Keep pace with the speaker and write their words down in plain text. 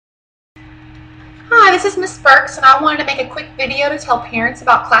this is Miss Burks, and I wanted to make a quick video to tell parents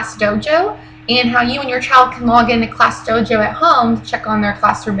about ClassDOJO and how you and your child can log into ClassDOJO at home to check on their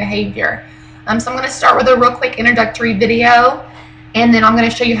classroom behavior. So I'm going to start with a real quick introductory video, and then I'm going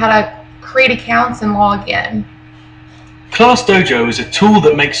to show you how to create accounts and log in. ClassDOJO is a tool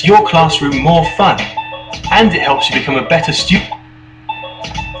that makes your classroom more fun, and it helps you become a better student.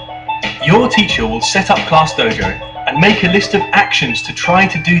 Your teacher will set up ClassDOJO and make a list of actions to try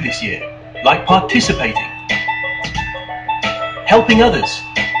to do this year, like participating, helping others,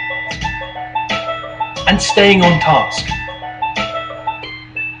 and staying on task.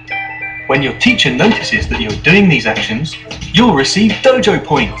 When your teacher notices that you're doing these actions, you'll receive dojo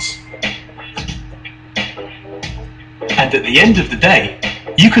points. And at the end of the day,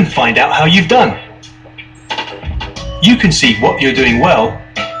 you can find out how you've done. You can see what you're doing well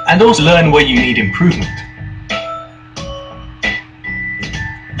and also learn where you need improvement.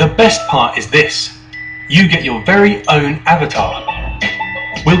 The best part is this: you get your very own avatar.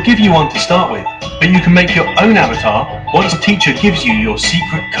 We'll give you one to start with, but you can make your own avatar once the teacher gives you your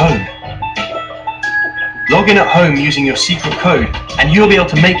secret code. Log in at home using your secret code and you'll be able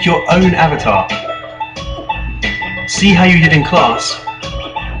to make your own avatar. See how you did in class,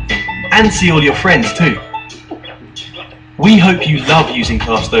 and see all your friends too. We hope you love using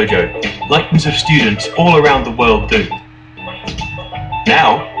ClassDOJO, like millions of students all around the world do.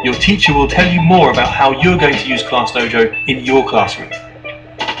 Now, your teacher will tell you more about how you're going to use ClassDOJO in your classroom.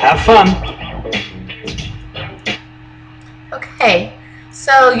 Have fun! Okay,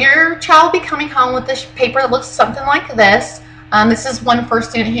 so your child will be coming home with this paper that looks something like this. This is one first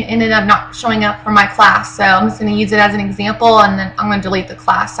student who ended up not showing up for my class, so I'm just going to use it as an example, and then I'm going to delete the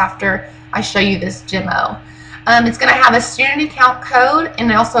class after I show you this demo. It's going to have a student account code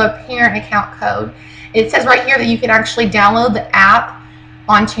and also a parent account code. It says right here that you can actually download the app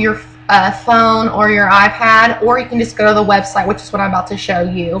onto your phone or your iPad, or you can just go to the website, which is what I'm about to show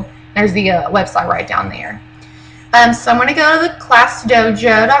you. There's the website right down there. So I'm going to go to the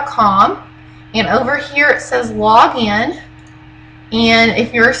ClassDOJO.com, and over here it says log in. And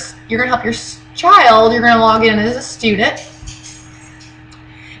if you're going to help your child, you're going to log in as a student.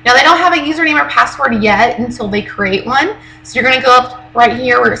 Now, they don't have a username or password yet until they create one. So you're going to go up right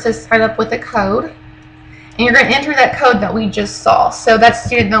here where it says sign up with a code. And you're going to enter that code that we just saw. So that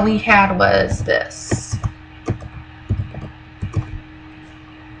student that we had was this.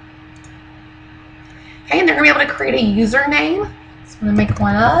 Okay, and they're going to be able to create a username. So I'm going to make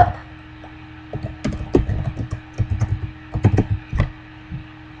one up.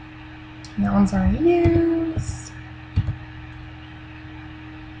 That one's already used.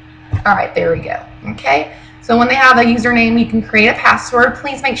 All right, there we go. Okay, so when they have a username, you can create a password.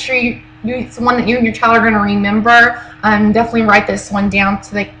 Please make sure it's one that you and your child are going to remember. Definitely write this one down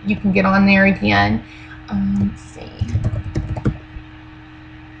so that you can get on there again. Let's see.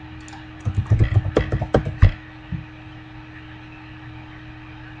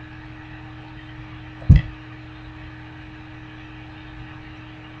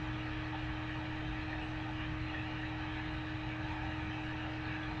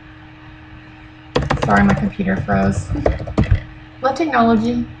 Sorry, my computer froze. Love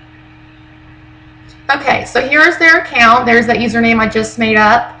technology. Okay, so here's their account. There's that username I just made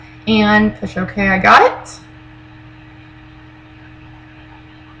up. And push OK, I got it.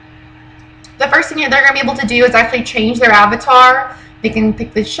 The first thing they're going to be able to do is actually change their avatar. They can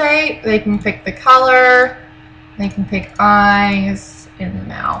pick the shape, they can pick the color, they can pick eyes and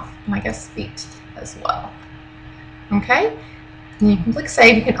mouth, and I guess feet as well. Okay, and you can click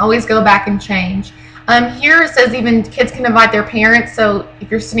save. You can always go back and change. Here it says even kids can invite their parents, so if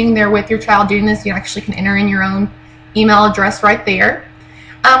you're sitting there with your child doing this, you actually can enter in your own email address right there.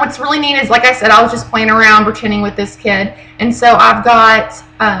 What's really neat is, like I said, I was just playing around pretending with this kid, and so I've got,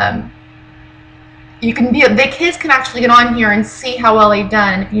 the kids can actually get on here and see how well they've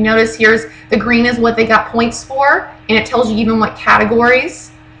done. If you notice, here's the green is what they got points for, and it tells you even what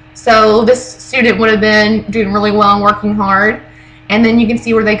categories. So this student would have been doing really well and working hard. And then you can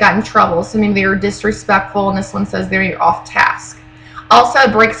see where they got in trouble. So maybe they were disrespectful, and this one says they're off task. Also,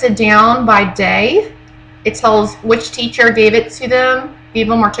 it breaks it down by day. It tells which teacher gave it to them, gave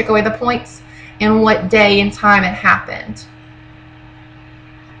them or took away the points, and what day and time it happened.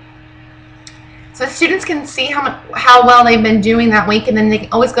 So students can see how well they've been doing that week, and then they can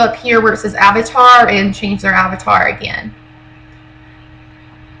always go up here where it says avatar and change their avatar again.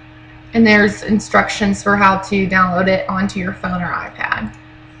 And there's instructions for how to download it onto your phone or iPad.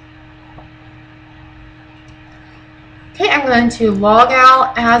 Okay, I'm going to log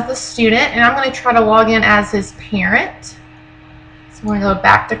out as the student, and I'm going to try to log in as his parent. So I'm going to go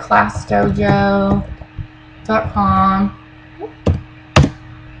back to ClassDOJO, .com.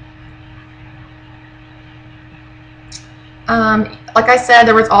 Like I said,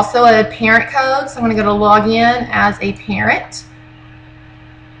 there was also a parent code, so I'm going to go to log in as a parent.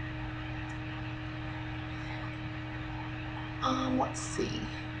 Let's see.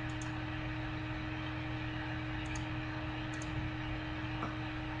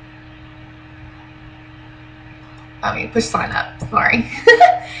 Push sign up. Sorry.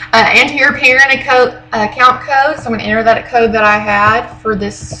 Enter your parent account code. So I'm going to enter that code that I had for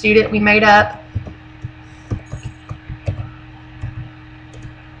this student we made up.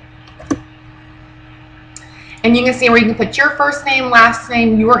 And you can see where you can put your first name, last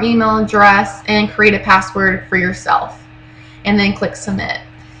name, your email address, and create a password for yourself. And then click submit.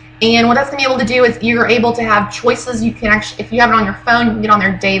 And what that's going to be able to do is you're able to have choices. You can actually, if you have it on your phone, you can get on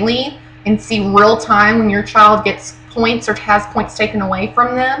there daily and see real time when your child gets points or has points taken away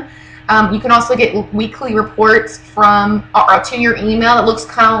from them. You can also get weekly reports from to your email. It looks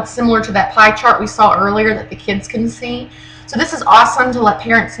kind of similar to that pie chart we saw earlier that the kids can see. So this is awesome to let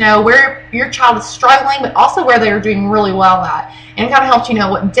parents know where your child is struggling, but also where they're doing really well at. And it kind of helps you know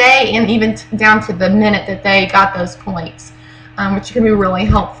what day and even down to the minute that they got those points, which can be really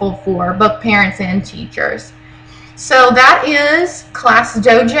helpful for both parents and teachers. So that is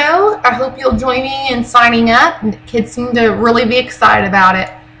ClassDOJO. I hope you'll join me in signing up. And the kids seem to really be excited about it.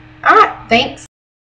 All right, thanks.